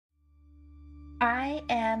I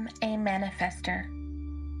am a manifester.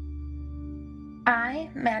 I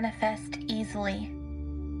manifest easily.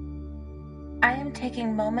 I am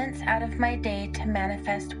taking moments out of my day to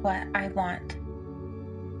manifest what I want.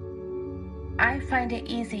 I find it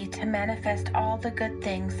easy to manifest all the good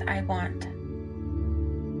things I want.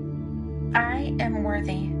 I am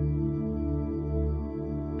worthy.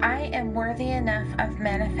 I am worthy enough of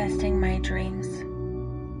manifesting my dreams.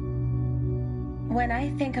 When I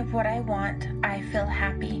think of what I want, I feel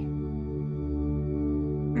happy.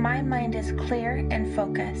 My mind is clear and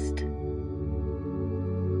focused.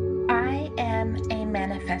 I am a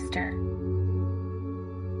manifester.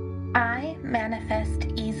 I manifest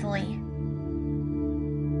easily.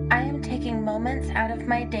 I am taking moments out of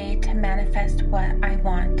my day to manifest what I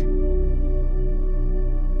want.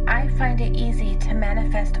 I find it easy to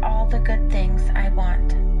manifest all the good things I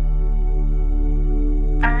want.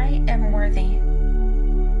 I am worthy.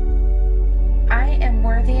 I am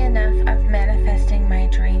worthy enough of manifesting my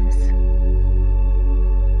dreams.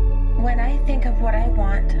 When I think of what I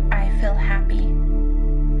want, I feel happy.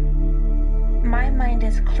 My mind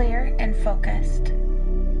is clear and focused.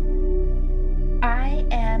 I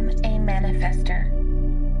am a manifester.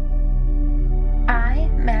 I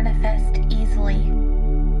manifest easily.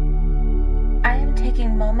 I am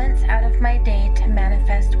taking moments out of my day to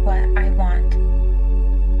manifest what I want.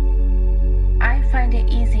 I find it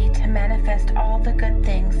easy to manifest all the good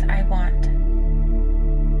things I want.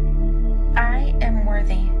 I am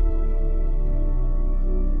worthy.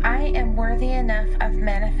 I am worthy enough of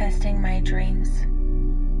manifesting my dreams.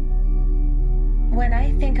 When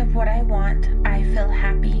I think of what I want, I feel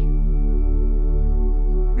happy.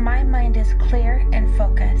 My mind is clear and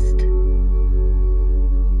focused.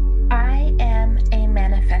 I am a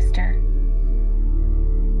manifester.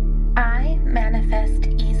 I manifest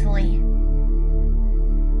easily.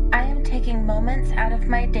 I am taking moments out of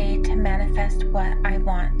my day to manifest what I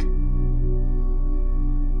want.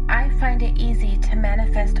 I find it easy to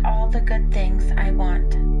manifest all the good things I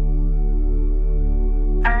want.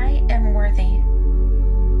 I am worthy.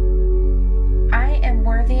 I am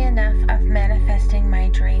worthy enough of manifesting my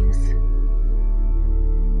dreams.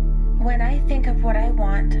 When I think of what I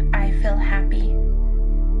want, I feel happy.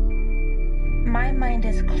 My mind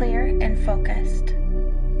is clear and focused.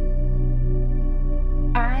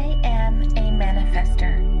 I am a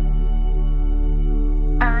manifester.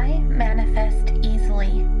 I manifest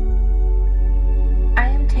easily. I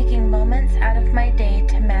am taking moments out of my day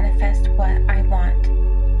to manifest what I want.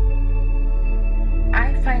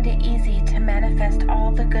 I find it easy to manifest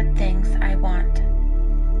all the good things I want.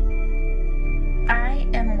 I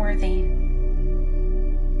am worthy.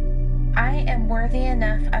 I am worthy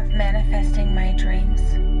enough of manifesting my dreams.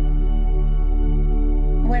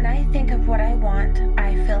 When I think of what I want,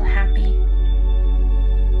 I feel happy.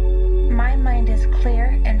 My mind is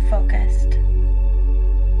clear and focused.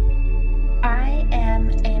 I am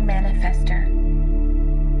a manifester.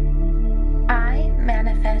 I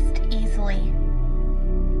manifest easily.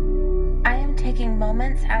 I am taking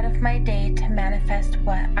moments out of my day to manifest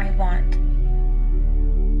what I want.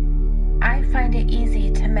 I find it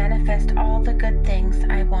easy to manifest all the good things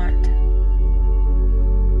I want.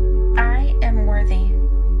 I am worthy.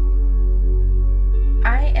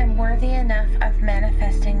 I am worthy enough of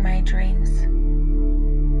manifesting my dreams.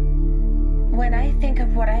 When I think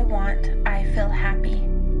of what I want, I feel happy.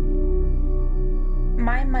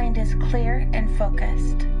 My mind is clear and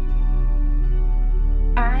focused.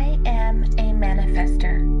 I am a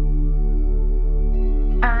manifester.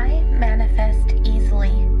 I manifest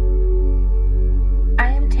easily. I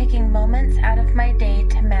am taking moments out of my day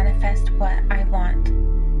to manifest what I want.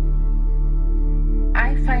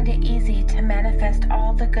 I find it easy to manifest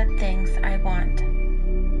all the good things I want.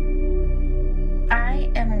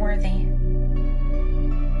 I am worthy.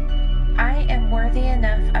 I am worthy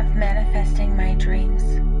enough of manifesting my dreams.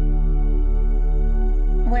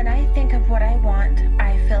 When I think of what I want,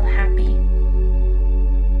 I feel happy.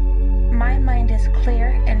 My mind is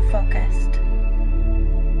clear and focused.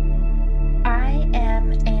 I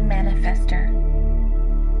am a manifester.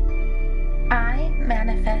 I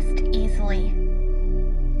manifest easily.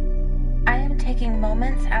 I am taking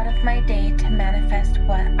moments out of my day to manifest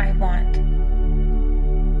what I want.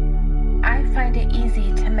 I find it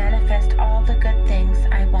easy to manifest all the good things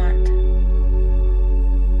I want.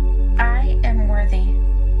 I am worthy.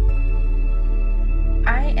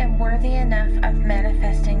 I am worthy enough of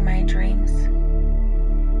manifesting my dreams.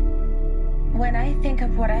 When I think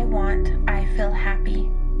of what I want, I feel happy.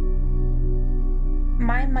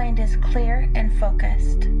 My mind is clear and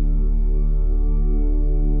focused.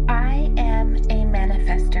 I am a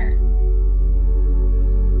manifester.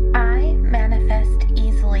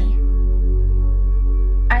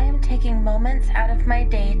 moments out of my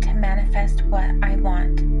day to manifest what I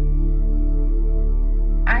want.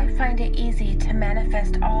 I find it easy to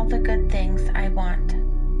manifest all the good things I want.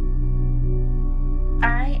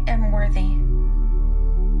 I am worthy.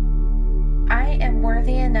 I am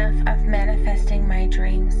worthy enough of manifesting my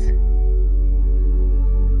dreams.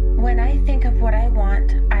 When I think of what I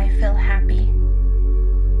want, I feel happy.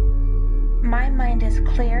 My mind is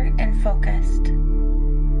clear and focused.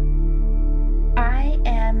 I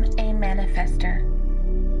am a manifester.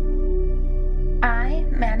 I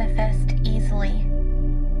manifest easily.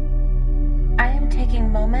 I am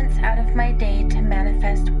taking moments out of my day to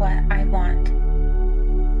manifest what I want.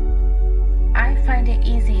 I find it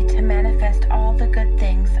easy to manifest all the good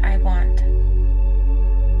things I want.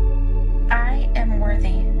 I am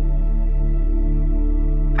worthy.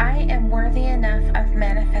 I am worthy enough of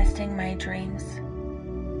manifesting my dreams.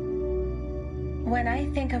 When I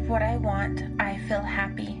think of what I want, I feel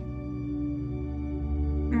happy.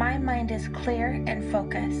 My mind is clear and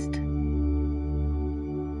focused.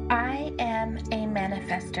 I am a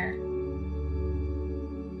manifester.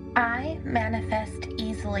 I manifest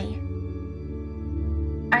easily.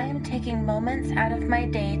 I am taking moments out of my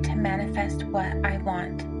day to manifest what I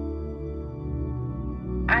want.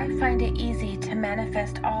 I find it easy to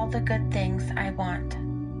manifest all the good things I want.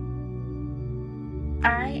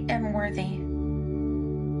 I am worthy.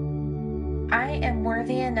 I am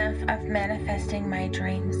worthy enough of manifesting my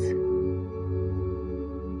dreams.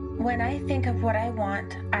 When I think of what I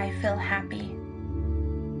want, I feel happy.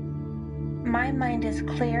 My mind is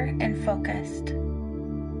clear and focused.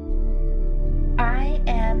 I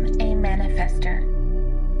am a manifester.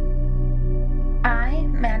 I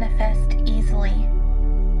manifest easily.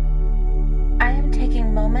 I am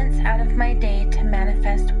taking moments out of my day to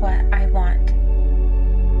manifest what I want.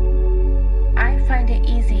 I find it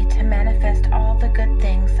easy to manifest all the good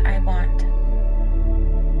things I want.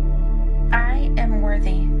 I am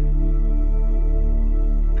worthy.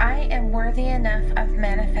 I am worthy enough of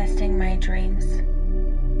manifesting my dreams.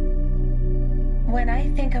 When I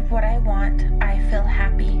think of what I want, I feel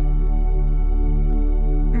happy.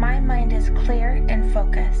 My mind is clear and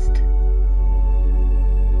focused.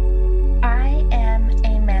 I am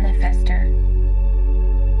a manifester.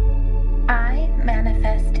 I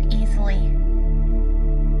manifest easily.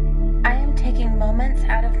 I am taking moments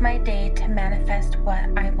out of my day to manifest what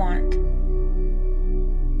I want.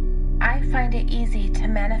 I find it easy to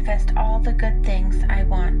manifest all the good things I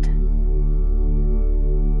want.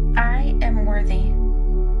 I am worthy.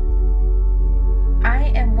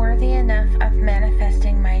 I am worthy enough of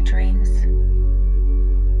manifesting my dreams.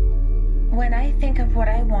 When I think of what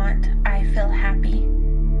I want, I feel happy.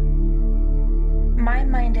 My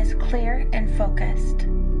mind is clear and focused.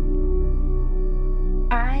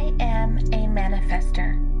 I am a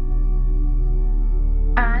manifester.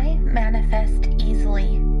 I manifest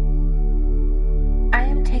easily. I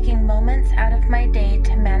am taking moments out of my day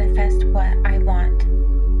to manifest what I want.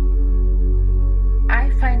 I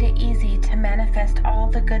find it easy to manifest all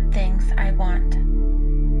the good things I want.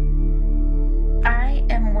 I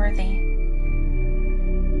am worthy.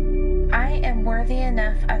 I am worthy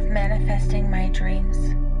enough of manifesting my dreams.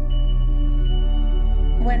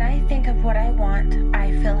 When I think of what I want,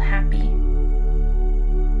 I feel happy.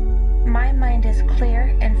 My mind is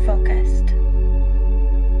clear and focused.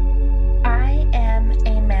 I am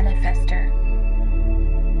a manifester.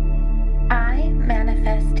 I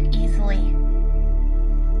manifest easily.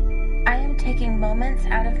 I am taking moments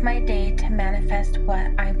out of my day to manifest what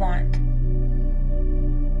I want.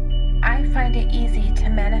 I find it easy to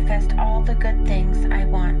manifest all the good things I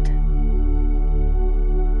want.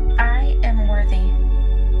 I am worthy.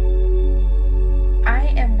 I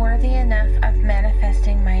am worthy enough of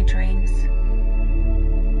manifesting my dreams.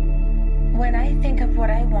 When I think of what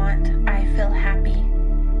I want, I feel happy.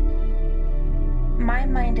 My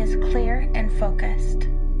mind is clear and focused.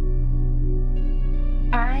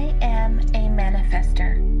 I am a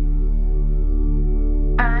manifester.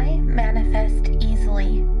 I manifest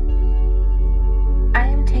easily. I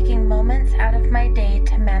am taking moments out of my day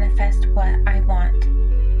to manifest what I want.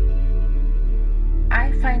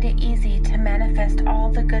 I find it easy to manifest all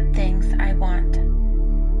the good things I want.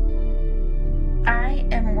 I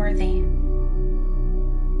am worthy.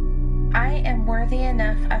 I am worthy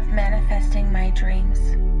enough of manifesting my dreams.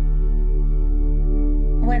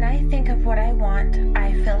 When I think of what I want,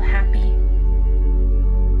 I feel happy.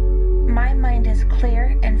 My mind is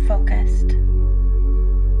clear and focused.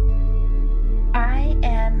 I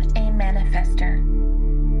am a manifester.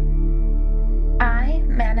 I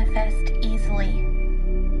manifest easily.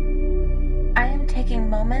 I am taking taking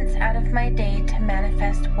moments out of my day to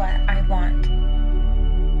manifest what I want.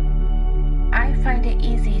 I find it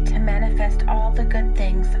easy to manifest all the good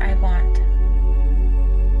things I want.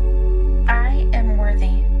 I am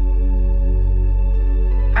worthy.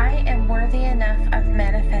 I am worthy enough of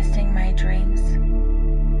manifesting my dreams.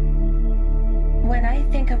 When I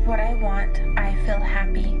think of what I want, I feel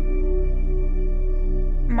happy.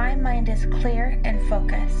 My mind is clear and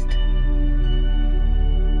focused.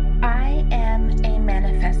 I am a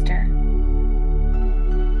manifester.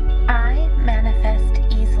 I manifest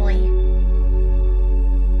easily.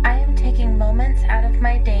 I am taking moments out of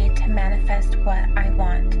my day to manifest what I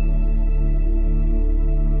want.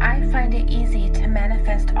 I find it easy to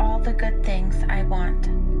manifest all the good things I want.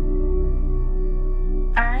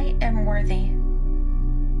 I am worthy.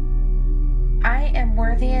 I am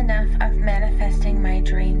worthy enough of manifesting my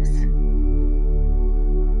dreams.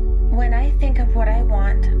 When I think of what I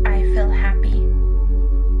want, I feel happy.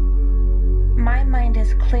 My mind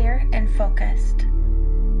is clear and focused.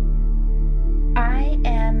 I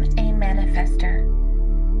am a manifester.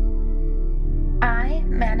 I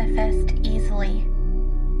manifest easily.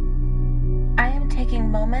 I am taking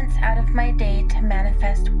moments out of my day to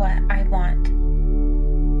manifest what I want.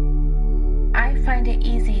 I find it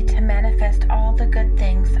easy to manifest all the good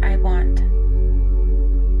things I want.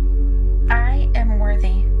 I am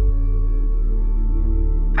worthy.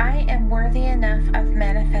 I am worthy enough of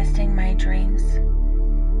manifesting my dreams.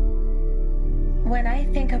 When I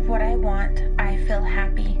think of what I want, I feel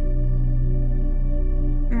happy.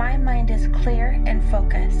 My mind is clear and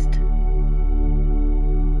focused.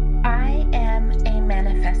 I am a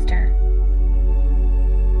manifester.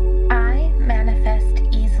 I manifest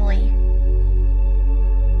easily.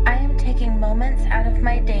 I am taking moments out of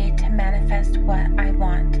my day to manifest what I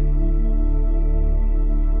want.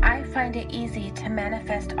 I find it easy to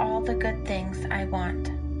manifest all the good things I want.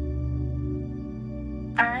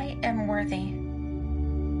 I am worthy.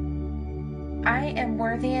 I am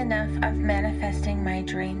worthy enough of manifesting my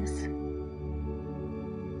dreams.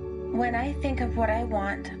 When I think of what I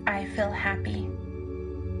want, I feel happy.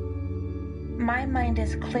 My mind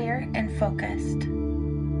is clear and focused.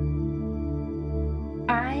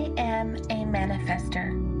 I am a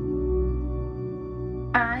manifester.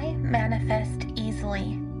 I manifest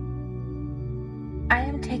easily. I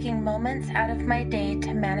am taking moments out of my day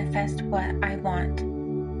to manifest what I want.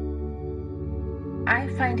 I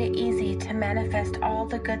find it easy to manifest all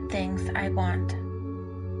the good things I want.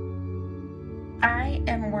 I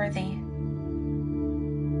am worthy.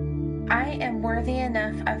 I am worthy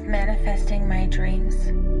enough of manifesting my dreams.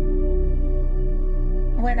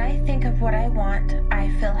 When I think of what I want, I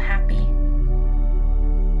feel happy.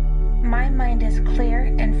 My mind is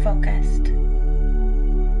clear and focused.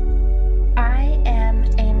 I am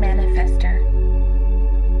a manifester.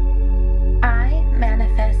 I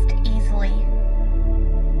manifest easily.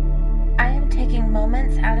 I am taking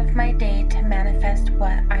moments out of my day to manifest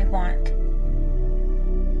what I want.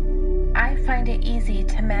 I find it easy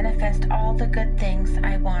to manifest all the good things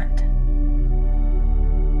I want.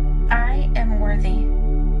 I am worthy.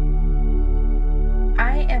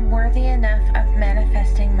 I am worthy enough of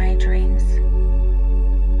manifesting my dreams.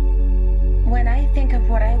 When I think of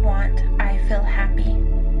what I want, I feel happy.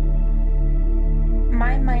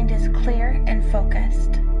 My mind is clear and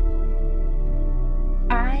focused.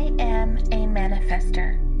 I am a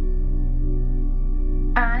manifester.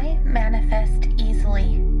 I manifest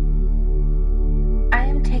easily. I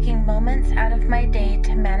am taking moments out of my day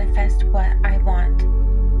to manifest what I want.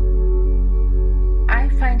 I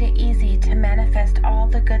find it easy to manifest all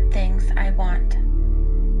the good things I want.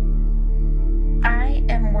 I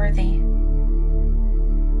am worthy.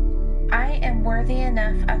 I am worthy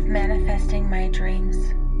enough of manifesting my dreams.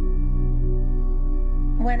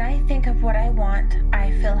 When I think of what I want,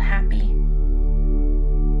 I feel happy.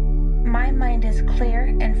 My mind is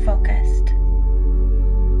clear and focused.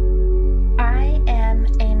 I am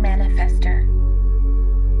a manifester.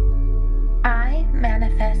 I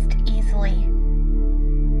manifest easily.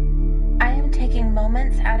 I am taking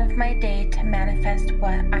moments out of my day to manifest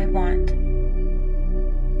what I want.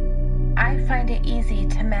 I find it easy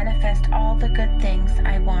to manifest all the good things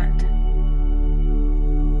I want.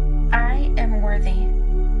 I am worthy.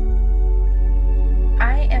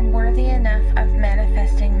 I am worthy enough of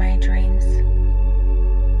manifesting my dreams.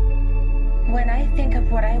 When I think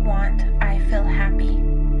of what I want, I feel happy.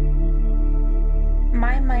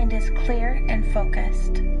 My mind is clear and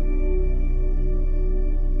focused.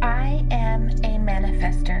 I am a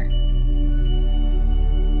manifester.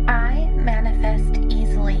 I manifest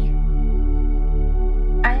easily.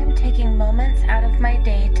 I am taking moments out of my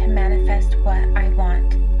day to manifest what I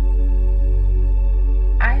want.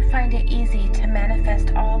 I find it easy to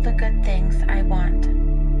manifest all the good things I want.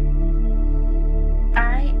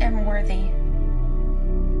 I am worthy.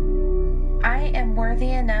 I am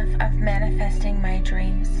worthy enough of manifesting my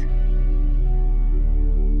dreams.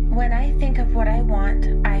 When I think of what I want,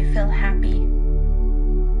 I feel happy.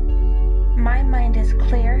 My mind is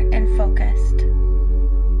clear and focused.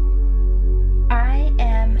 I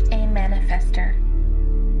am a manifester.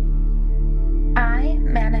 I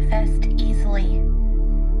manifest easily.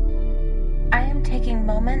 I am taking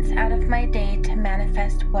moments out of my day to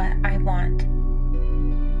manifest what I want.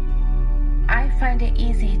 I find it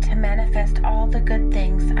easy to manifest all the good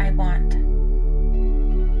things I want.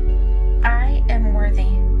 I am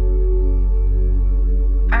worthy.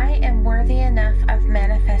 I am worthy enough of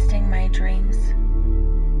manifesting my dreams.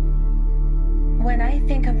 When I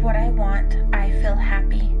think of what I want, I feel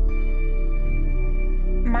happy.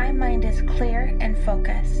 My mind is clear and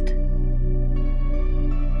focused.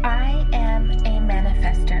 I am a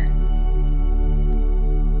manifester.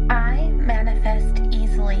 I manifest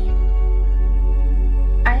easily.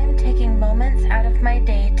 I am taking moments out of my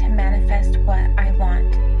day to manifest what I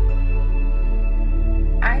want.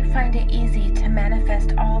 I find it easy to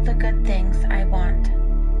manifest all the good things I want.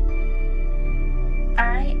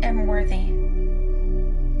 I am worthy.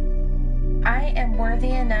 I am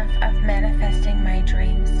worthy enough of manifesting my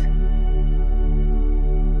dreams.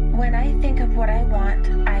 When I think of what I want,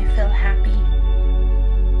 I feel happy.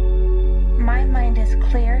 My mind is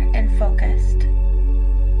clear and focused.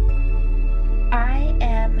 I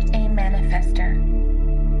am a manifester.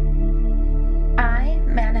 I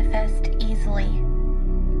manifest easily.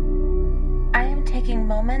 I am taking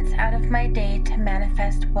moments out of my day to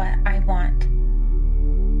manifest what I want.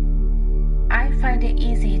 I find it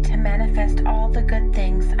easy to manifest all the good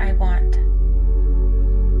things I want.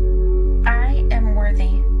 I am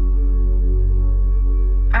worthy.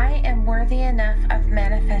 I am worthy enough of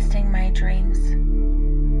manifesting my dreams.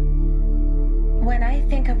 When I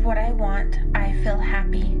think of what I want, I feel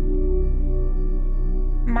happy.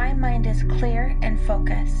 My mind is clear and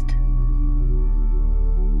focused.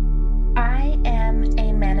 I am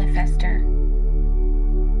a manifester.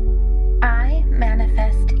 I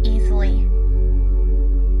manifest easily.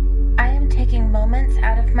 I am taking moments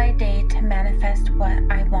out of my day to manifest what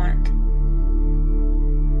I want.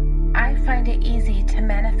 I find it easy to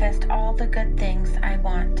manifest all the good things I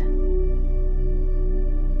want.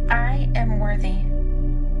 I am worthy.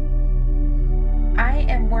 I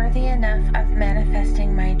am worthy enough of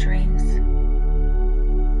manifesting my dreams.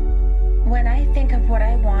 When I think of what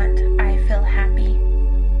I want, I feel happy.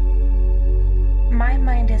 My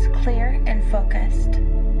mind is clear and focused.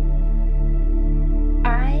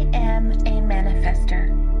 I am a manifester.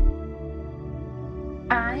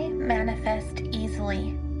 I manifest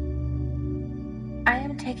easily. I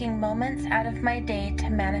am taking moments out of my day to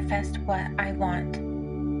manifest what I want.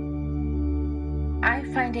 I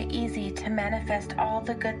find it easy to manifest all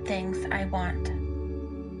the good things I want.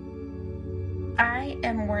 I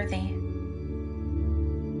am worthy.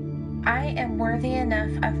 I am worthy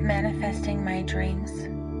enough of manifesting my dreams.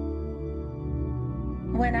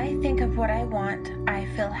 When I think of what I want, I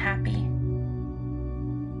feel happy.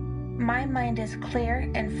 My mind is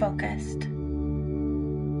clear and focused.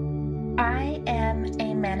 I am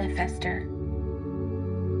a manifester.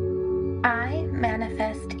 I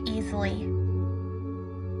manifest easily.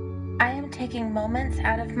 I am taking moments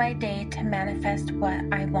out of my day to manifest what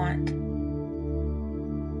I want.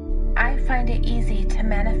 I find it easy to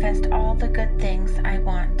manifest all the good things I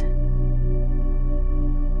want.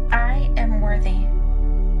 I am worthy.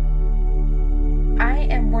 I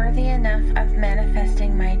am worthy enough of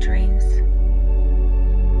manifesting my dreams.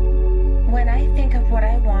 When I think of what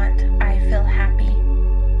I want, I feel happy.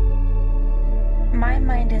 My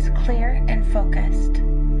mind is clear and focused.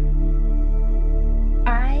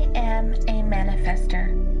 I am a manifester.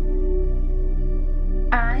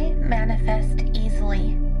 I manifest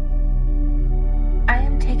easily. I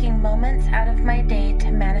am taking moments out of my day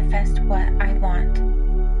to manifest what I want.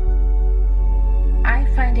 I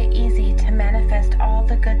find it easy to manifest all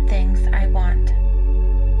the good things I want.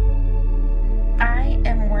 I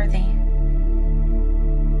am worthy.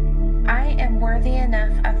 I am worthy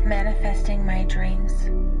enough of manifesting my dreams.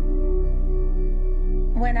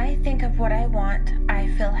 When I think of what I want, I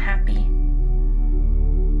feel happy.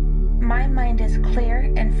 My mind is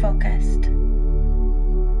clear and focused.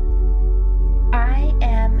 I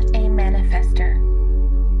am a manifester.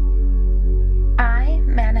 I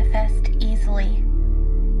manifest easily.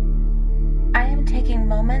 I am taking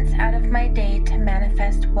moments out of my day to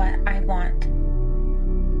manifest what I want.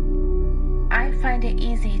 I find it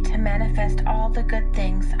easy to manifest all the good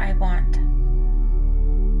things I want.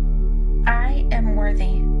 I am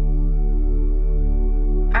worthy.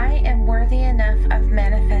 I am worthy enough of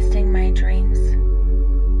manifesting my dreams.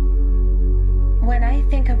 When I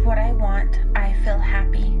think of what I want, I feel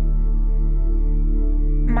happy.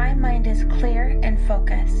 My mind is clear and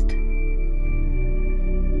focused.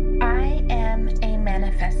 I am a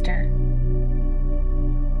manifester.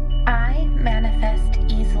 I manifest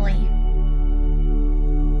easily.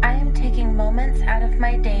 I am taking moments out of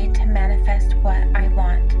my day to manifest what I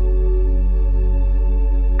want.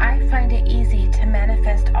 I find it easy to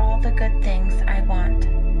manifest all the good things I want.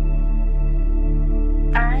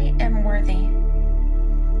 I am worthy.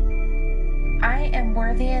 I am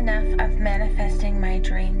worthy enough of manifesting my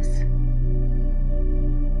dreams.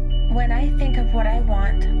 When I think of what I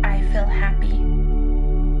want, I feel happy.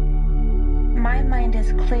 My mind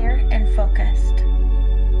is clear and focused.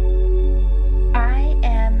 I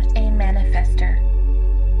am a manifester.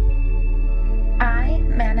 I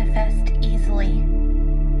manifest easily.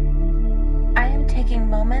 I am taking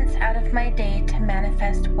moments out of my day to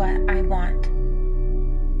manifest what I want.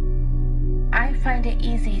 I find it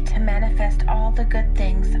easy to manifest all the good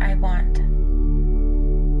things I want.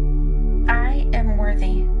 I am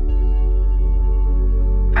worthy.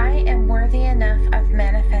 I am worthy enough of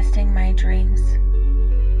manifesting my dreams.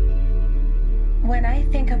 When I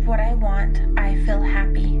think of what I want, I feel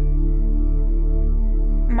happy.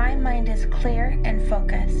 My mind is clear and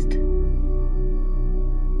focused.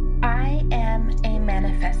 I am a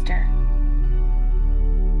manifester.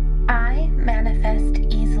 I manifest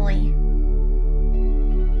easily.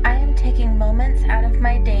 I am taking moments out of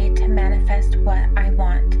my day to manifest what I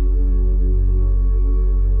want.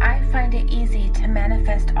 I find it easy to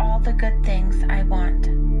manifest all the good things I want.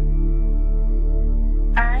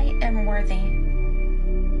 I am worthy.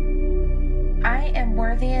 I am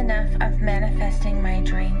worthy enough of manifesting my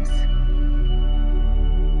dreams.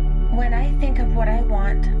 When I think of what I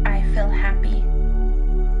want, I feel happy.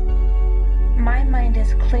 My mind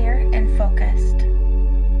is clear and focused.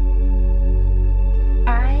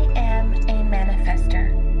 I am a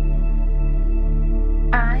manifester.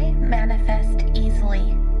 I manifest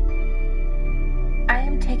easily. I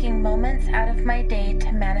am taking moments out of my day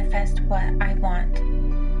to manifest what I want.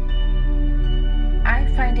 I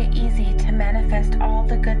find it easy to manifest all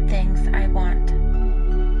the good things I want.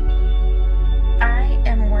 I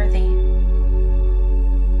am worthy.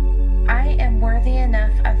 I am worthy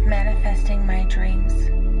enough of manifesting my dreams.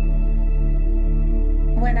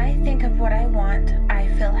 When I think of what I want, I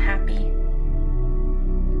feel happy.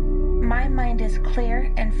 My mind is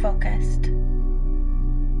clear and focused.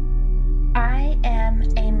 I am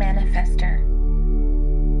a manifester.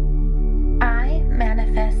 I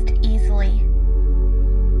manifest easily.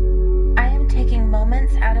 I am taking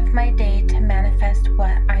moments out of my day to manifest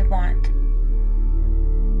what I want.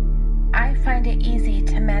 I find it easy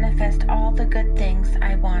to manifest all the good things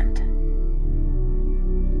I want.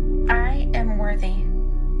 I am worthy.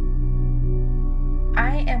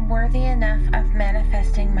 I am worthy enough of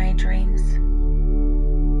manifesting my dreams.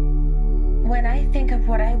 When I think of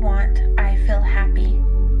what I want, I feel happy.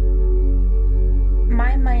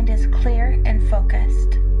 My mind is clear and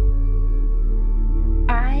focused.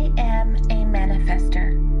 I am a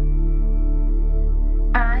manifester.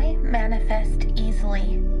 I manifest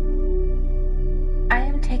easily. I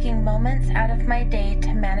am taking moments out of my day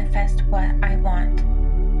to manifest what I want.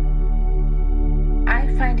 I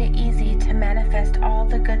find it easy to manifest all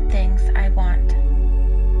the good things I want.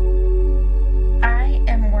 I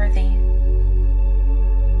am worthy.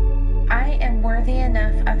 I am worthy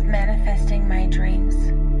enough of manifesting my dreams.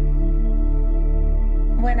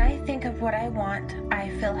 When I think of what I want, I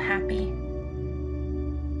feel happy.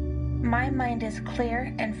 My mind is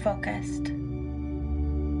clear and focused.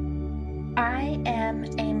 I am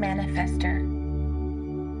a manifester.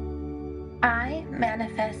 I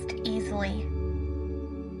manifest easily.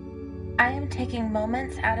 I am taking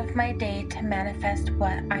moments out of my day to manifest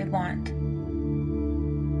what I want.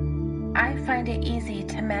 I find it easy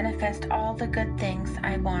to manifest all the good things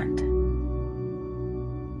I want.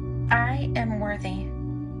 I am worthy.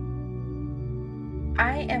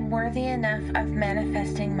 I am worthy enough of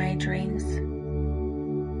manifesting my dreams.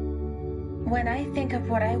 When I think of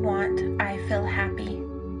what I want, I feel happy.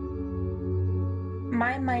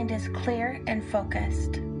 My mind is clear and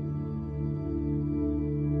focused.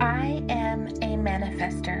 I am a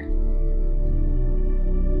manifester.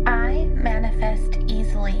 I manifest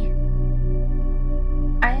easily.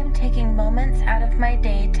 I am taking moments out of my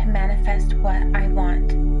day to manifest what I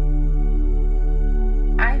want.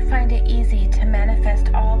 I find it easy to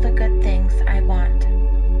manifest all the good things I want.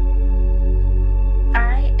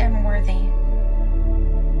 I am worthy.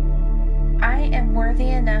 I am worthy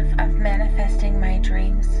enough of manifesting my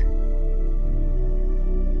dreams.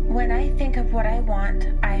 When I think of what I want,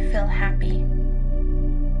 I feel happy.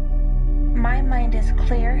 My mind is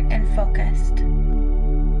clear and focused.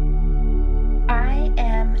 I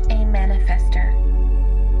am a manifester.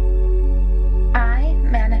 I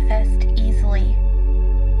manifest easily.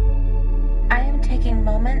 I am taking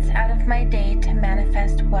moments out of my day to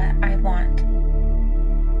manifest what I want.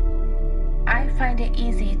 I find it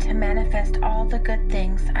easy to manifest all the good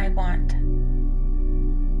things I want.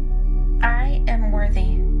 I am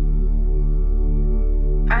worthy.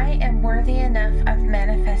 I am worthy enough of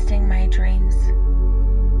manifesting my dreams.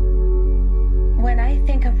 When I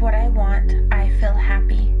think of what I want, I feel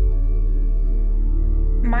happy.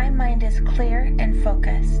 My mind is clear and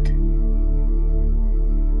focused.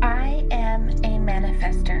 I am a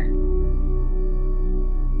manifester.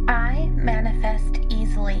 I manifest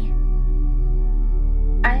easily.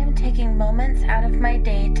 I am taking moments out of my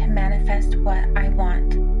day to manifest what I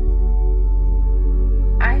want.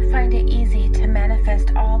 I find it easy to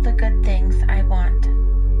manifest all the good things I want.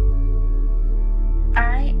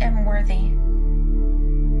 I am worthy.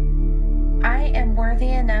 I am worthy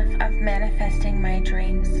enough of manifesting my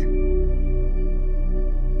dreams.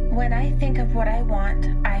 When I think of what I want,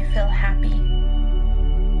 I feel happy.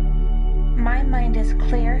 My mind is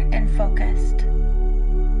clear and focused.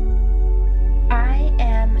 I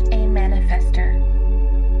am a manifester.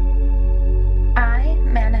 I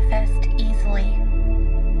manifest easily.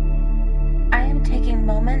 I am taking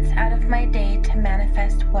moments out of my day to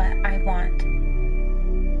manifest what I want.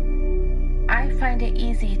 I find it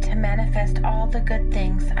easy to manifest all the good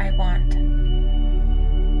things I want.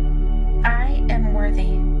 I am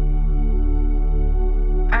worthy.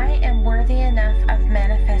 I am worthy enough of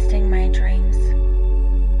manifesting my dreams.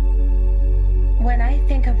 When I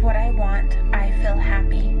think of what I want, I feel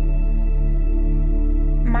happy.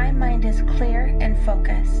 My mind is clear and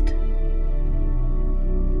focused.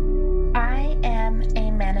 I am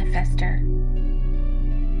a manifester.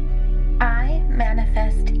 I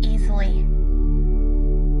manifest easily.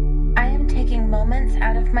 I am taking moments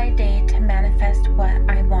out of my day to manifest what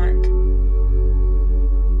I want.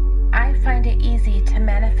 I find it easy to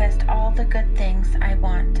manifest all the good things I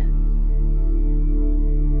want.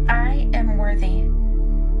 I am worthy.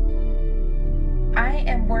 I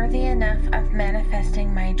am worthy enough of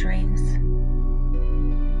manifesting my dreams.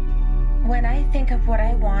 When I think of what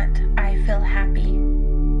I want, I feel happy.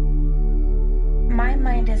 My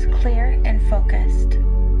mind is clear and focused.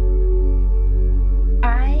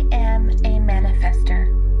 I am a manifester.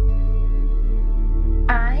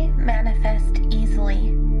 I manifest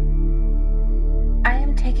easily. I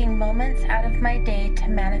am taking moments out of my day to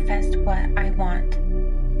manifest what I want.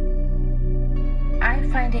 I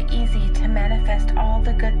find it easy to manifest all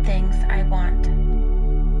the good things I want.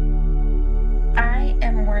 I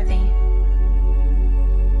am worthy.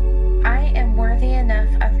 I am worthy enough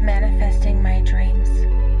of manifesting my dreams.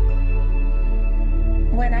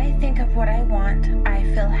 When I think of what I want, I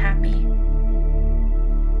feel happy.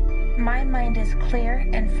 My mind is clear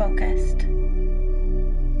and focused.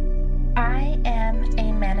 I am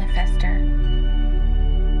a manifester.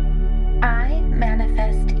 I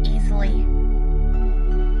manifest easily.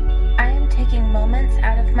 I am taking moments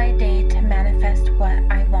out of my day to manifest what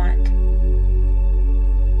I want.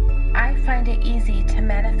 I find it easy to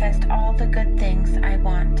manifest all the good things I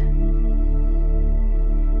want.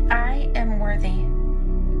 I am worthy.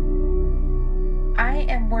 I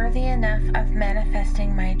am worthy enough of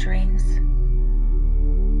manifesting my dreams.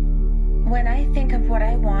 When I think of what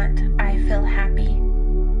I want, I feel happy.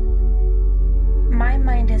 My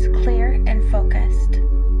mind is clear and focused.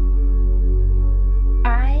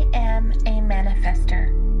 I am a manifester.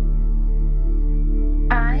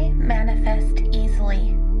 I manifest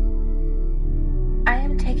easily. I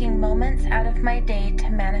am taking moments out of my day to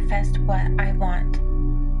manifest what I want.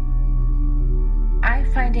 I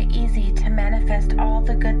find it easy to manifest all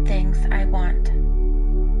the good things I want.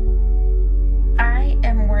 I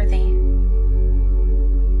am worthy.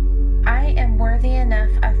 I am worthy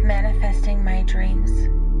enough of manifesting my dreams.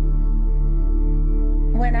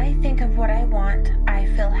 When I think of what I want, I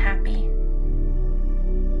feel happy.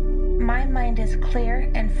 My mind is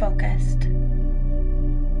clear and focused.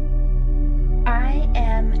 I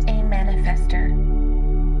am a manifester.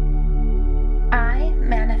 I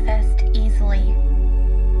manifest easily.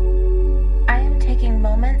 I am taking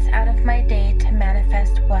moments moments out of my day to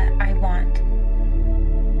manifest what I want.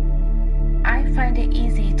 I find it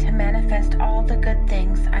easy to manifest all the good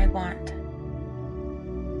things I want.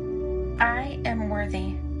 I am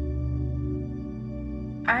worthy.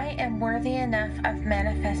 I am worthy enough of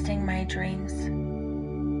manifesting my dreams.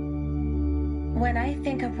 When I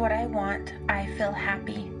think of what I want, I feel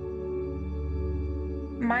happy.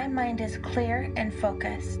 My mind is clear and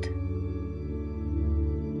focused.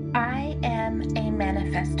 I am a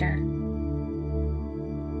manifester.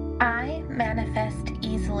 I manifest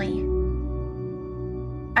easily.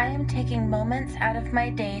 I am taking moments out of my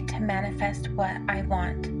day to manifest what I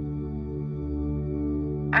want.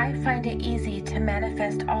 I find it easy to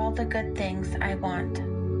manifest all the good things I want.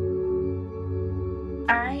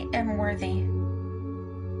 I am worthy.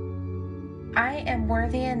 I am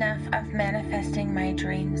worthy enough of manifesting my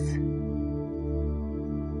dreams.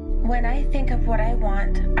 When I think of what I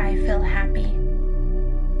want, I feel happy.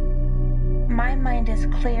 My mind is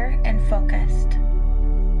clear and focused.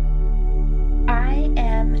 I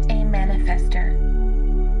am a manifester.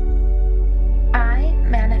 I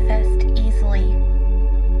manifest easily.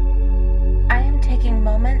 I am taking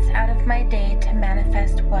moments out of my day to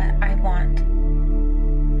manifest what I want.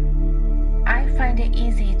 I find it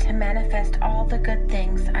easy to manifest all the good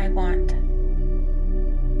things I want.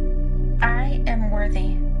 I am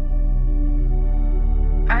worthy.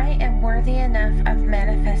 I am worthy enough of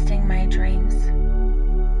manifesting my dreams.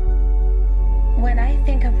 When I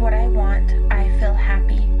think of what I want, I feel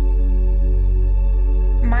happy.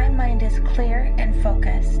 My mind is clear and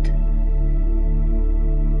focused.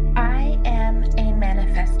 I am a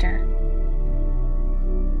manifester.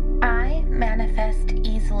 I manifest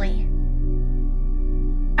easily.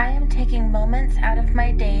 I am taking moments out of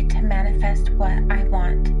my day to manifest what I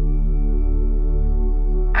want.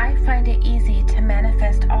 I find it easy to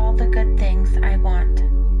manifest all the good things I want.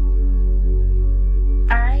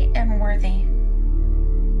 I am worthy.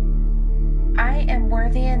 I am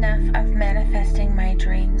worthy enough of manifesting my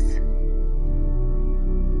dreams.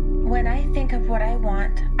 When I think of what I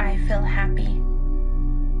want, I feel happy.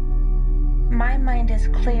 My mind is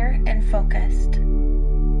clear and focused.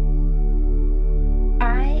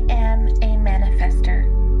 I am a manifester.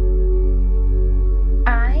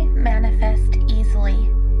 I manifest easily.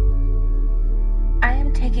 I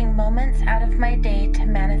am taking moments out of my day to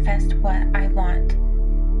manifest what I want.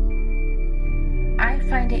 I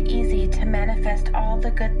find it easy to manifest all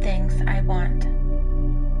the good things I want.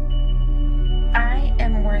 I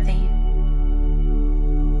am worthy.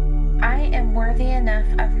 I am worthy enough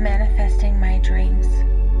of manifesting my dreams.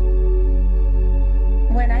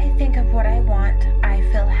 When I think of what I want, I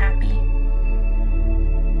feel happy.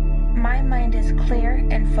 My mind is clear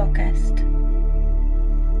and focused.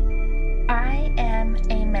 I am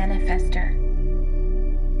a manifester.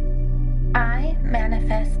 I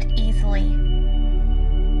manifest easily.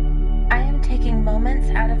 I am taking moments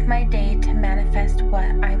out of my day to manifest what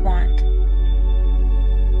I want.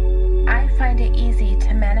 I find it easy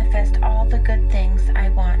to manifest all the good things I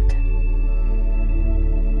want.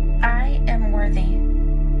 I am worthy.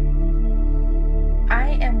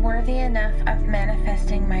 I am worthy enough of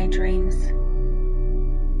manifesting my dreams.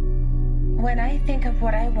 When I think of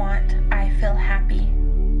what I want, I feel happy.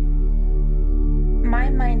 My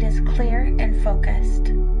mind is clear and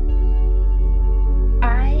focused.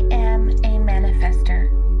 I am a manifester.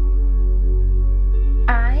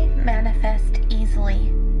 I manifest easily.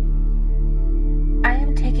 I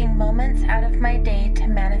am taking moments out of my day to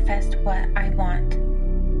manifest what I want.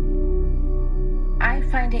 I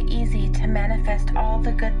find it easy to manifest all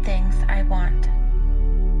the good things I want.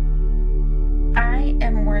 I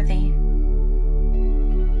am worthy.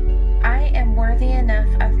 I am worthy enough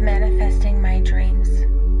of manifesting my dreams.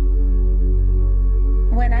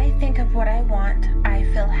 When I think of what I want, I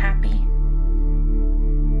feel happy.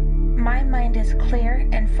 My mind is clear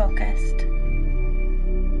and focused.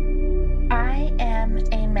 I am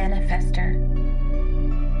a manifester.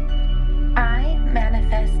 I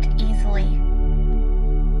manifest easily.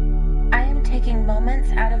 I am taking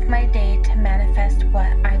moments out of my day to manifest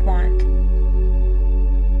what I want.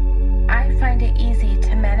 I find it easy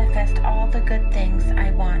to manifest all the good things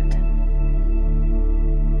I want.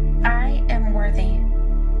 I am worthy.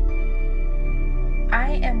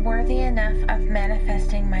 I am worthy enough of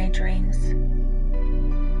manifesting my dreams.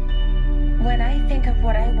 When I think of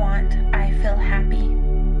what I want, I feel happy.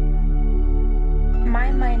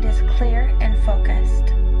 My mind is clear and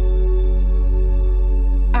focused.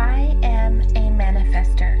 I am a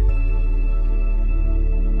manifester.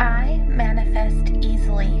 I manifest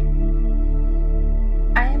easily.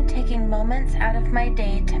 I am taking moments out of my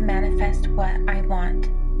day to manifest what I want.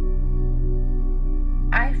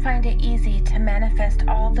 I find it easy to manifest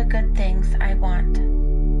all the good things I want.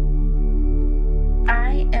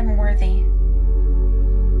 I am worthy.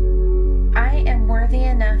 I am worthy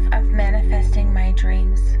enough of manifesting my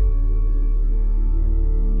dreams.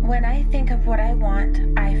 When I think of what I want,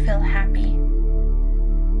 I feel happy.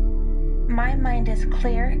 My mind is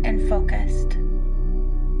clear and focused.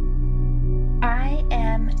 I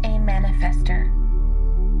am a manifester.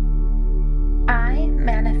 I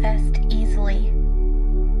manifest easily.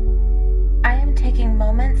 I am taking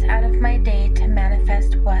moments out of my day to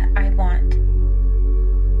manifest what I want.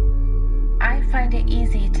 I find it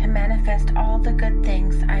easy to manifest all the good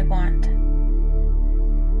things I want.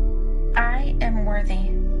 I am worthy.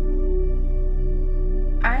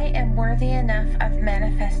 I am worthy enough of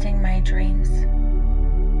manifesting my dreams.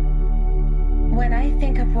 When I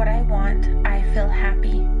think of what I want, I feel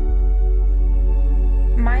happy.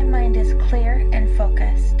 My mind is clear and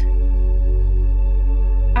focused.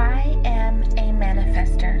 I am a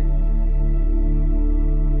manifester.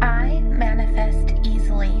 I manifest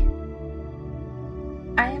easily.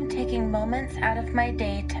 I am taking moments out of my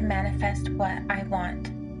day to manifest what I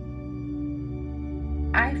want.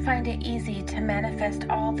 I find it easy to manifest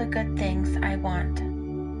all the good things I want.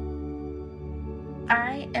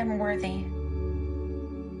 I am worthy.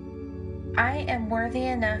 I am worthy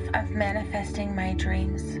enough of manifesting my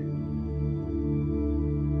dreams.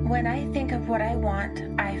 When I think of what I want,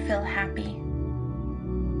 I feel happy.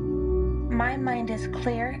 My mind is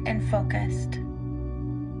clear and focused.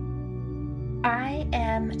 I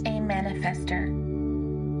am a manifester.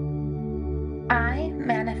 I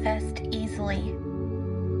manifest easily.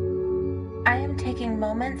 I am taking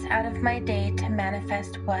moments out of my day to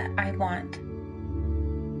manifest what I want.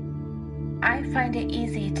 I find it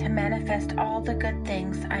easy to manifest all the good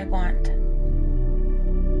things I want.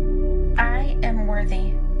 I am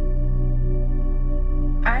worthy.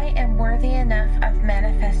 I am worthy enough of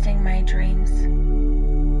manifesting my dreams.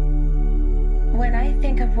 When I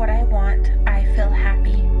think of what I want, I feel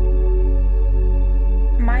happy.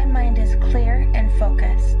 My mind is clear and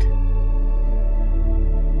focused.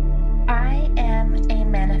 I am a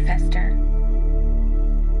manifester.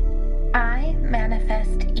 I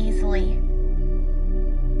manifest easily.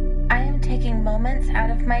 I am taking moments out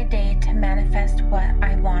of my day to manifest what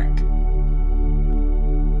I want.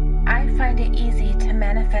 I find it easy to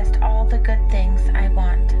manifest all the good things I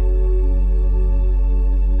want.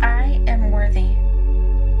 I am worthy.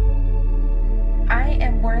 I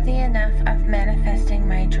am worthy enough of manifesting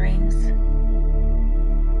my dreams.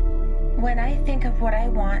 When I think of what I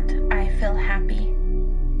want, I feel happy.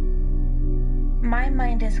 My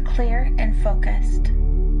mind is clear and focused.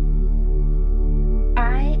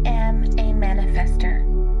 I am a manifester.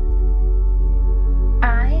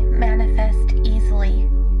 I manifest easily.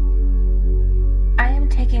 I am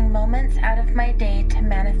taking moments out of my day to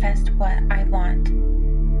manifest what I want.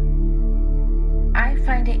 I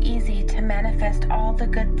find it easy to manifest all the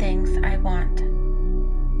good things I want.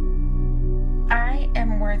 I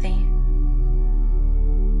am worthy.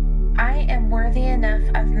 I am worthy enough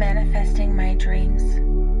of manifesting my dreams.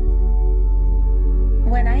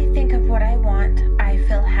 When I think of what I want, I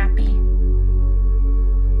feel happy.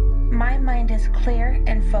 My mind is clear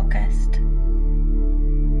and focused.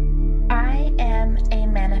 I am a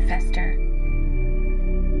manifester.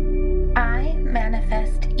 I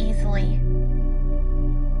manifest easily.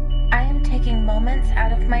 I am taking moments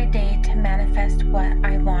out of my day to manifest what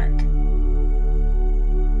I want.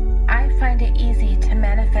 I find it easy to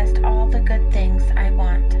manifest all the good things I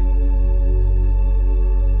want.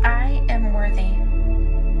 I am worthy.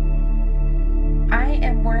 I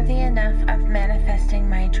am worthy enough of manifesting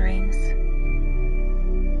my dreams.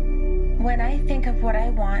 When I think of what I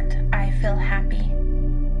want, I feel happy.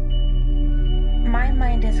 My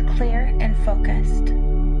mind is clear and focused.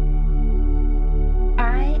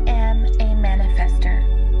 I am a manifester.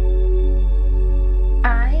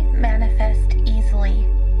 I manifest easily.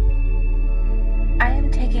 I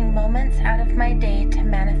am taking moments out of my day to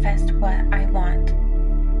manifest what I want.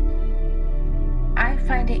 I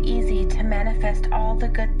find it easy to manifest all the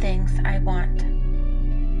good things I want.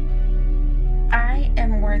 I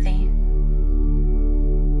am worthy.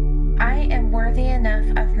 I am worthy enough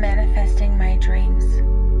of manifesting my dreams.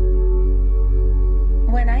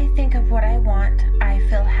 When I think of what I want, I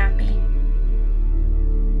feel happy.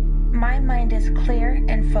 My mind is clear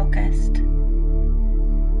and focused.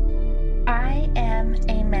 I am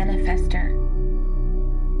a manifester.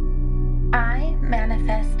 I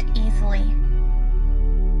manifest easily.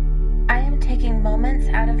 I am taking moments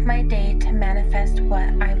out of my day to manifest what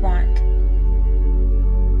I want.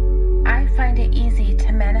 I find it easy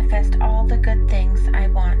to manifest all the good things I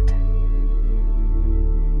want.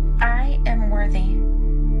 I am worthy.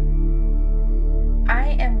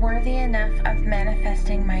 I am worthy enough of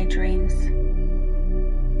manifesting my dreams.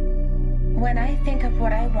 When I think of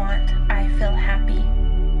what I want, I feel happy.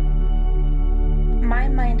 My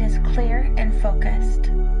mind is clear and focused.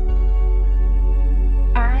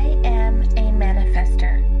 I am a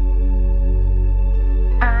manifester.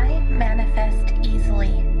 I manifest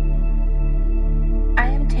easily. I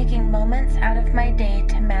am taking moments out of my day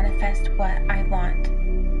to manifest what I want.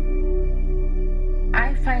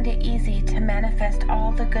 I find it easy to manifest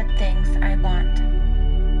all the good things I want.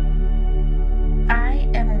 I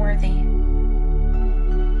am worthy.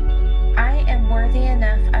 I am worthy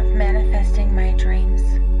enough of manifesting my dreams.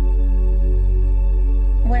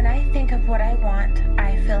 When I think of what I want,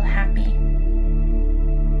 I feel happy.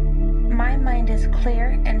 My mind is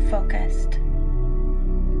clear and focused.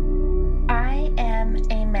 I am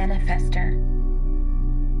a manifester.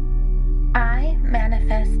 I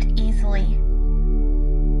manifest easily.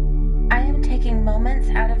 I am taking moments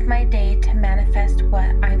out of my day to manifest what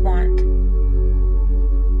I want.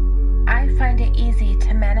 I find it easy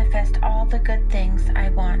to manifest all the good things I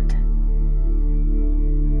want.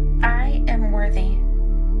 I am worthy.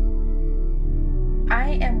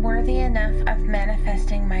 I am worthy enough of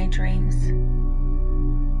manifesting my dreams.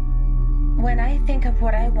 When I think of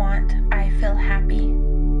what I want, I feel happy.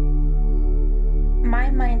 My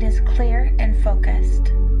mind is clear and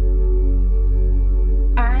focused.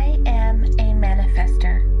 I am a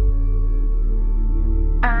manifester.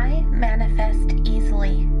 I manifest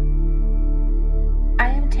easily. I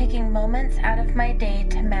am taking moments out of my day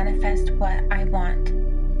to manifest what I want.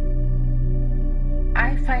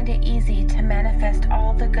 I find it easy to manifest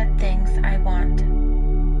all the good things I want.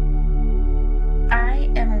 I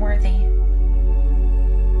am worthy.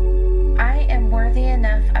 I am worthy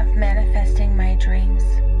enough of manifesting my dreams.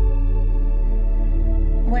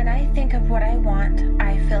 When I think of what I want,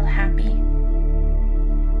 I feel happy.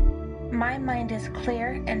 My mind is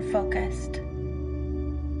clear and focused.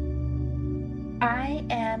 I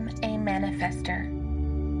am a manifester.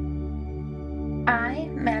 I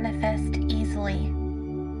manifest easily.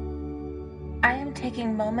 I am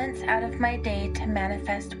taking moments out of my day to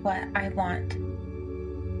manifest what I want.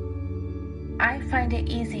 I find it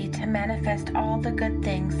easy to manifest all the good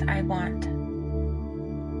things I want.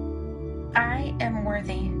 I am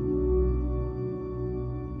worthy.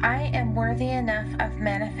 I am worthy enough of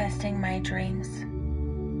manifesting my dreams.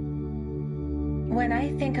 When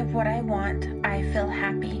I think of what I want, I feel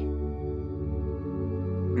happy.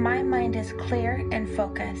 My mind is clear and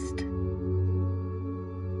focused.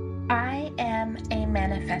 I am a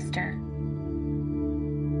manifester.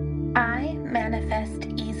 I manifest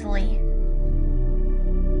easily.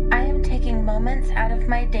 I am taking moments out of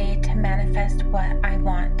my day to manifest what I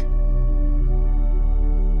want.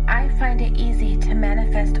 I find it easy to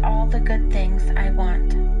manifest all the good things I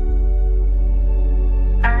want.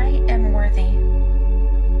 I am worthy.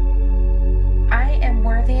 I am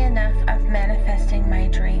worthy enough of manifesting my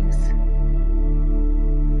dreams.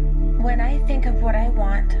 When I think of what I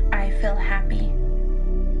want, I feel happy.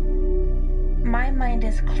 My mind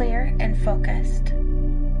is clear and focused.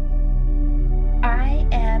 I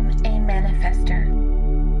am a manifester.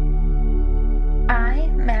 I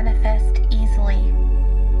manifest easily.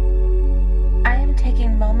 I am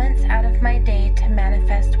taking moments out of my day to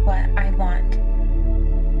manifest what I want.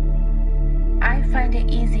 I find it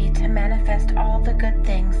easy to manifest all the good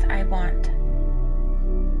things I want.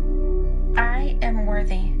 I am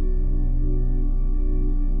worthy.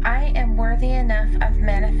 I am worthy enough of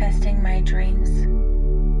manifesting my dreams.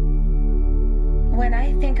 When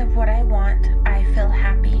I think of what I want, I feel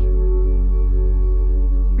happy.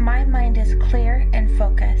 My mind is clear and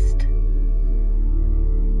focused.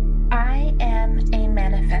 I am a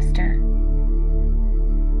manifester.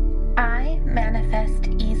 I manifest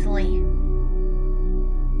easily.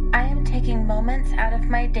 I am taking moments out of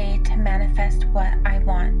my day to manifest what I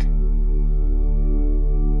want.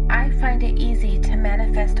 I find it easy to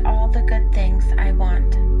manifest all the good things I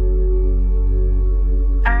want.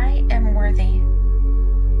 I am worthy.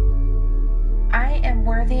 I am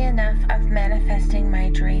worthy enough of manifesting my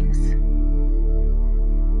dreams.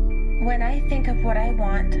 When I think of what I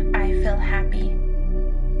want, I feel happy.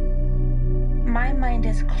 My mind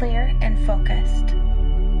is clear and focused.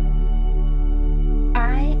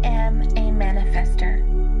 I am a manifester.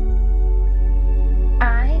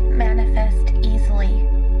 I manifest easily.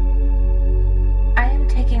 I am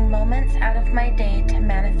taking moments out of my day to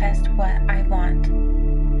manifest what I want.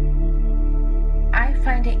 I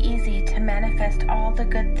find find it easy to manifest all the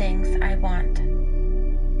good things I want.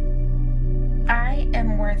 I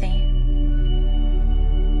am worthy.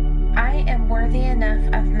 I am worthy enough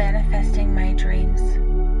of manifesting my dreams.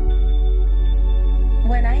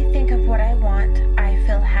 When I think of what I want, I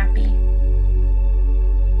feel happy.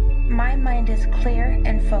 My mind is clear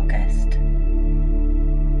and focused.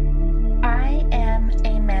 I am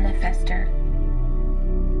a manifester.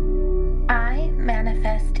 I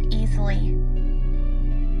manifest easily.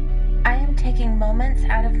 I am taking moments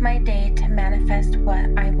out of my day to manifest what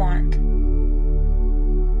I want.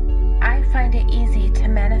 I find it easy to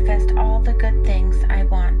manifest all the good things I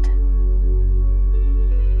want.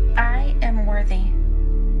 I am worthy.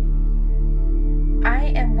 I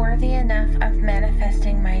am worthy enough of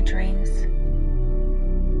manifesting my dreams.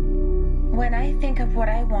 When I think of what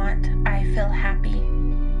I want, I feel happy.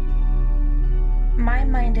 My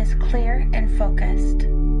mind is clear and focused.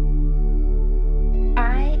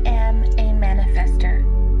 I am a manifester.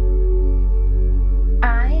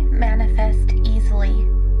 I manifest easily.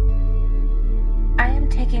 I am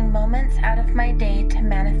taking moments out of my day to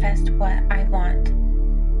manifest what I want.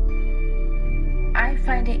 I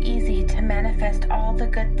find it easy to manifest all the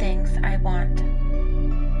good things I want.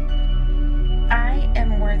 I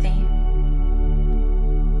am worthy.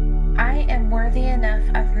 I am worthy enough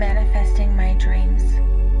of manifesting my dreams.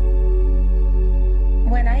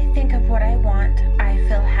 When I think of what I want, I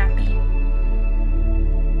feel happy.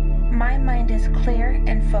 My mind is clear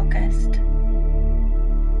and focused.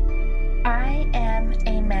 I am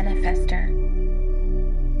a manifester.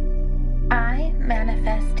 I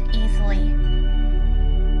manifest easily.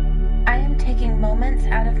 I am taking moments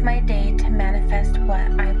out of my day to manifest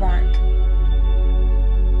what I want.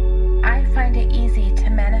 I find it easy to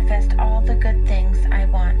manifest all the good things I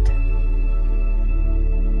want.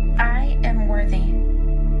 I am worthy.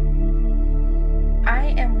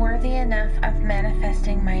 I am worthy enough of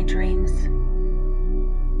manifesting my dreams.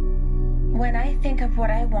 When I think of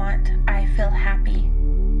what I want, I feel happy.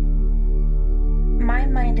 My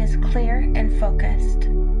mind is clear and focused.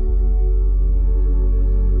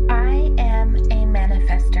 I am a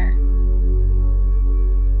manifester.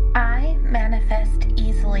 I manifest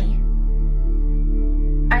easily.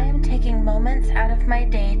 I am taking moments out of my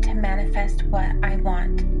day to manifest what I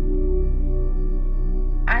want.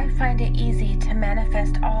 I find it easy to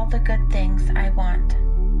manifest all the good things I want.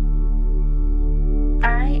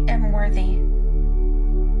 I am worthy.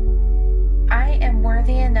 I am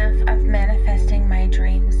worthy enough of manifesting my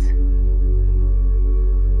dreams.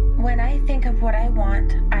 When I think of what I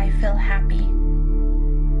want, I feel happy.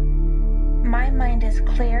 My mind is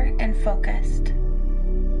clear and focused.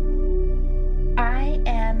 I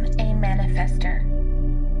am a manifester.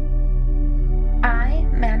 I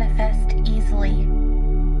manifest easily.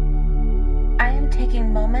 I am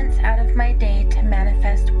taking moments out of my day to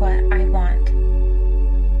manifest what I want.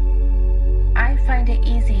 I find it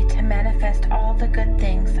easy to manifest all the good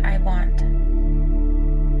things I want.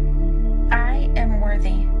 I am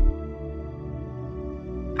worthy.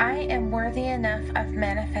 I am worthy enough of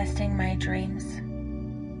manifesting my dreams.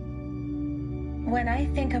 When I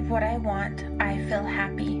think of what I want, I feel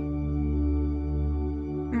happy.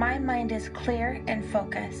 My mind is clear and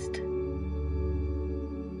focused.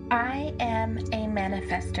 I am a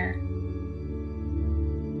manifester.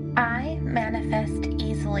 I manifest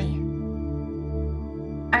easily.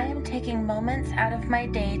 I am taking moments out of my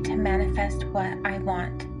day to manifest what I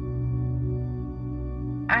want.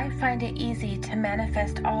 I find it easy to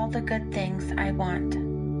manifest all the good things I want.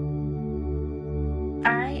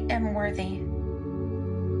 I am worthy.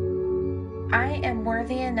 I am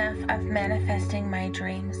worthy enough of manifesting my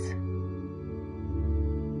dreams.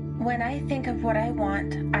 When I think of what I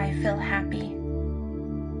want, I feel happy.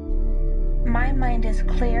 My mind is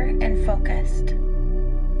clear and focused.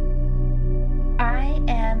 I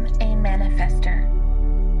am a manifester.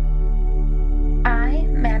 I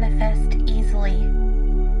manifest easily.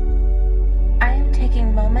 I am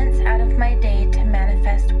taking moments out of my day to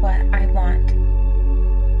manifest what I want.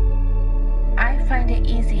 I find it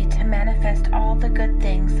easy to manifest all the good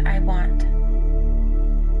things I want.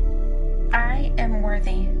 I am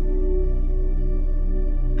worthy.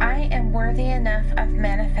 I am worthy enough of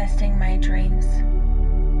manifesting my dreams.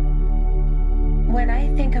 When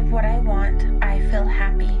I think of what I want, I feel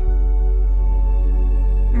happy.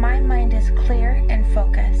 My mind is clear and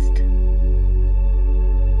focused.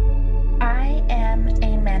 I am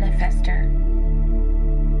a manifester.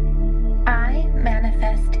 I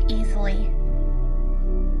manifest easily.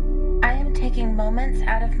 I am taking moments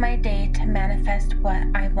out of my day to manifest what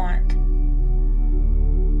I want.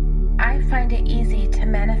 I find it easy to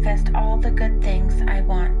manifest all the good things I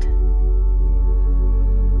want.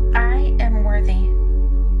 I am worthy.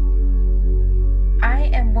 I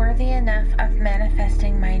am worthy enough of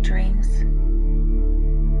manifesting my dreams.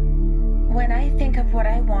 When I think of what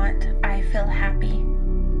I want, I feel happy.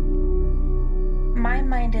 My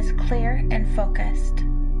mind is clear and focused.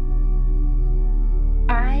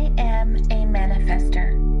 I am a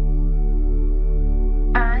manifester.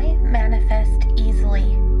 I manifest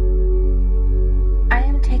easily. I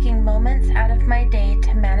am taking moments out of my day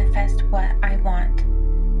to manifest what I want.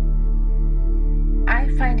 I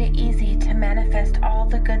find it easy to manifest all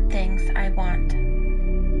the good things I want.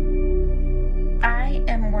 I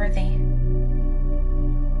am worthy.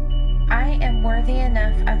 I am worthy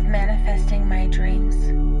enough of manifesting my dreams.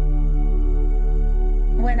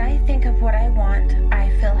 When I think of what I want, I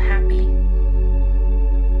feel happy.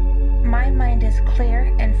 My mind is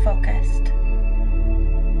clear and focused.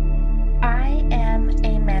 I am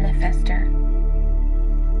a manifester.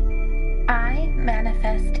 I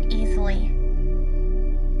manifest easily.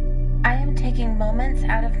 I am taking moments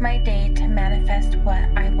out of my day to manifest what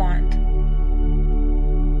I want.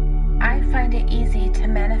 I find it easy to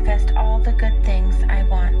manifest all the good things I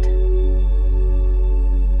want.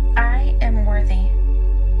 I am worthy.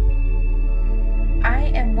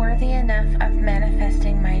 I am worthy enough of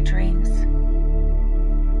manifesting my dreams.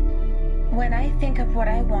 When I think of what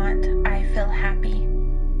I want, I feel happy.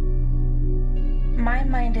 My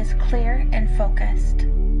mind is clear and focused.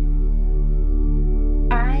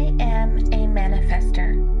 I am a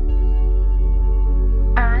manifester.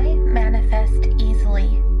 I manifest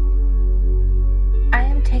easily. I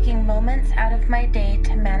am taking moments out of my day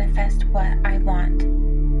to manifest what I want.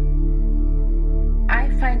 I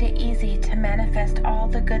find it easy to manifest all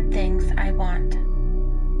the good things I want.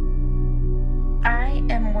 I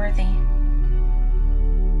am worthy.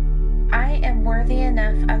 I am worthy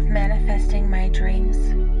enough of manifesting my dreams.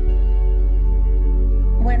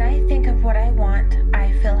 When I think of what I want,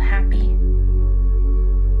 I feel happy.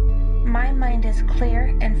 My mind is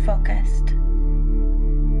clear and focused.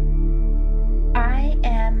 I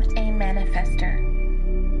am a manifester.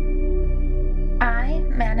 I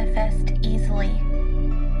manifest easily.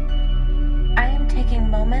 I am taking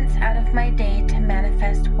moments out of my day to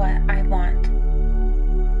manifest what I want.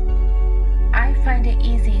 I find it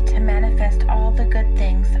easy to manifest all the good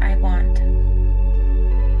things I want.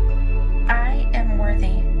 I am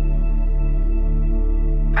worthy.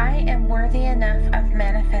 I am worthy enough of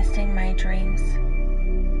manifesting my dreams.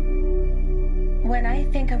 When I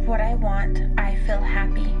think of what I want, I feel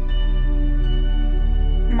happy.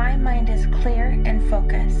 My mind is clear and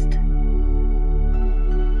focused.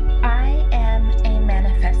 I am a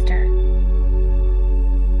manifester.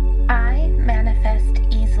 I manifest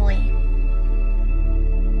easily.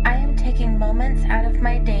 I am taking moments out of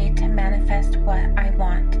my day to manifest what I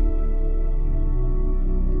want.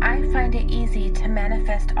 I find it easy to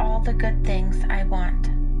manifest all the good things I want.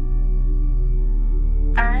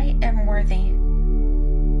 I am worthy.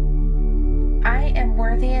 I am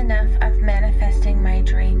worthy enough of manifesting my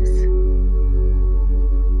dreams.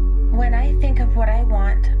 When I think of what I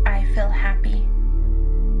want, I feel happy.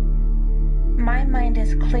 My mind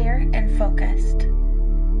is clear and focused.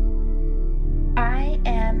 I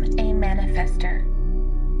am a manifester.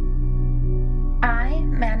 I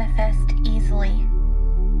manifest easily.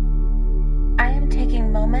 I am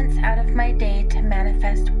taking moments out of my day to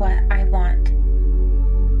manifest what I want.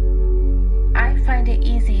 I find it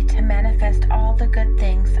easy to manifest all the good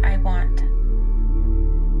things I want.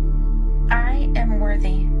 I am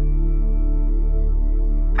worthy.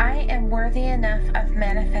 I am worthy enough of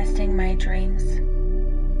manifesting my dreams.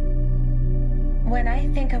 When I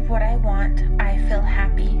think of what I want, I feel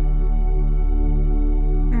happy.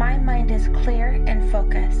 My mind is clear and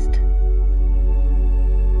focused.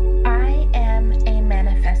 I am a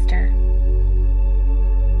manifester.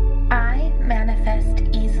 I manifest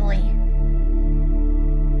easily.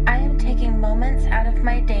 I am taking moments out of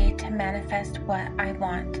my day to manifest what I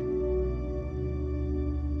want.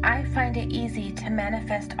 I find it easy to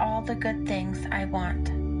manifest all the good things I want.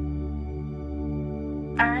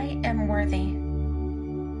 I am worthy.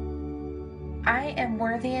 I am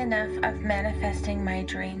worthy enough of manifesting my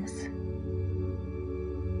dreams.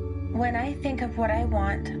 When I think of what I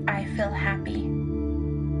want, I feel happy.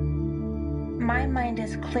 My mind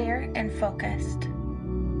is clear and focused.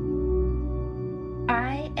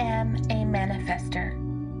 I am a manifester.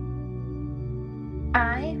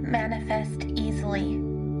 I manifest easily.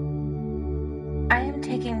 I am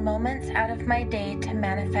taking moments out of my day to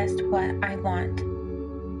manifest what I want.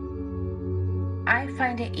 I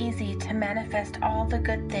find it easy to manifest all the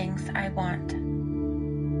good things I want.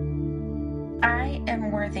 I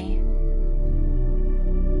am worthy.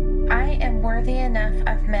 I am worthy enough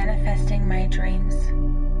of manifesting my dreams.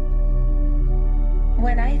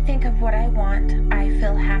 When I think of what I want, I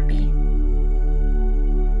feel happy.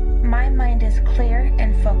 My mind is clear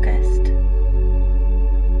and focused.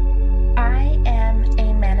 I am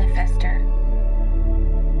a manifester.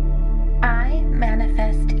 I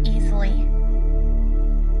manifest easily.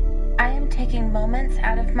 I am taking moments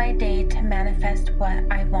out of my day to manifest what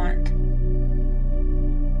I want.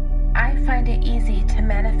 I find it easy to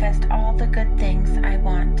manifest all the good things I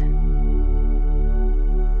want.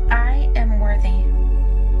 I am worthy.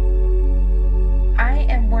 I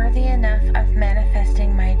am worthy enough of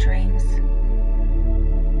manifesting my dreams.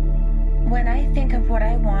 When I think of what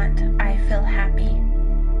I want, I feel happy.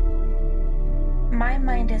 My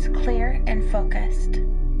mind is clear and focused.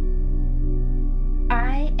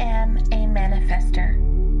 I am a manifester.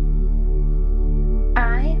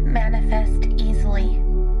 I manifest easily.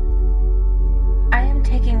 I am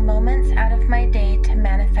taking moments out of my day to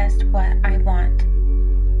manifest what I want.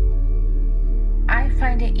 I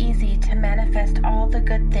find it easy to manifest all the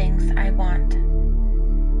good things I want.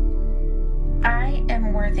 I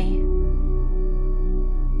am worthy.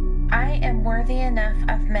 I am worthy enough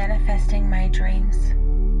of manifesting my dreams.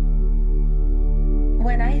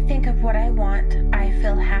 When I think of what I want, I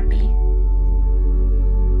feel happy.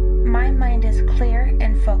 My mind is clear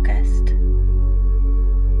and focused.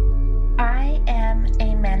 I am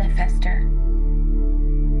a manifester.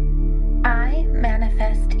 I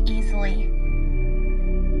manifest easily.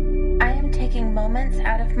 I am taking moments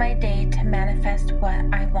out of my day to manifest what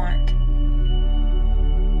I want.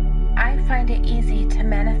 I find it easy to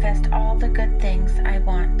manifest all the good things I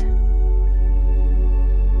want.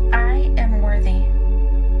 I am worthy.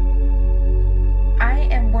 I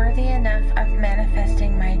am worthy enough of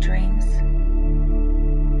manifesting my dreams.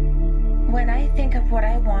 When I think of what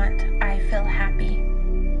I want, I feel happy.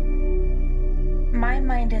 My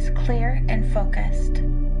mind is clear and focused.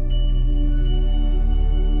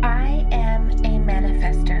 I am a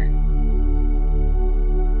manifester.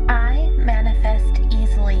 I manifest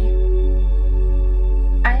easily.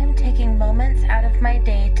 I am taking moments out of my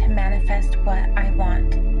day to manifest what I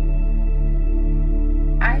want.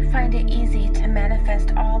 I find it easy to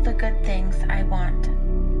manifest all the good things I want.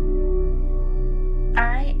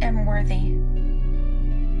 I am worthy.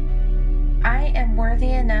 I am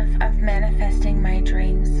worthy enough of manifesting my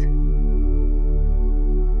dreams.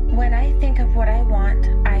 When I think of what I want,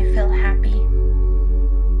 I feel happy.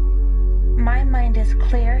 My mind is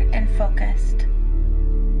clear and focused.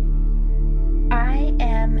 I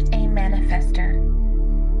am a manifester.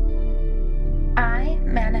 I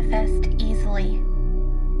manifest easily.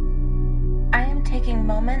 I am taking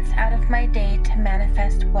moments out of my day to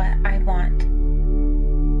manifest what I want.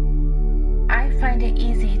 I find it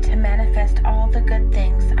easy to manifest all the good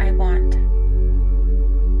things I want.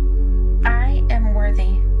 I am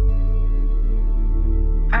worthy.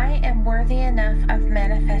 I am worthy enough of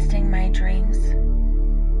manifesting my dreams.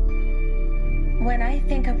 When I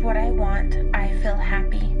think of what I want, I feel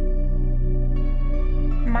happy.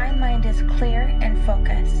 My mind is clear and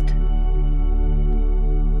focused.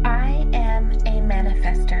 I am a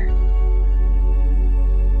manifester.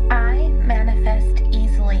 I manifest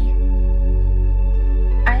easily.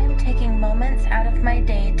 I am taking moments out of my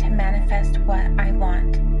day to manifest what I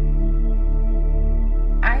want.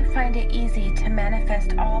 I find it easy to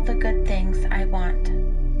manifest all the good things I want.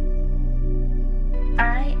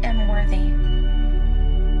 I am worthy.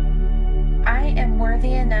 I am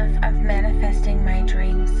worthy enough of manifesting my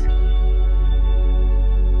dreams.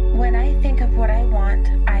 When I think of what I want,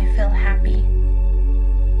 I feel happy.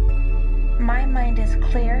 My mind is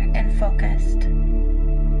clear and focused.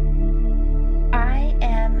 I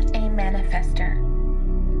am a manifester.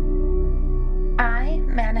 I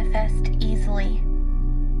manifest easily.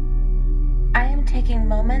 I am taking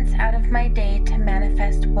moments out of my day to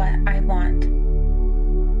manifest what I want.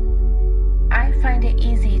 I find it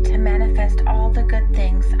easy to manifest all the good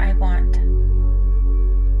things I want.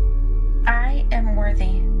 I am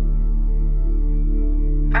worthy.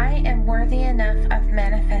 I am worthy enough of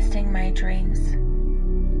manifesting my dreams.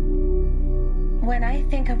 When I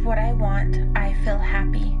think of what I want, I feel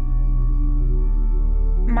happy.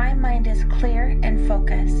 My mind is clear and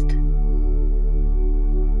focused.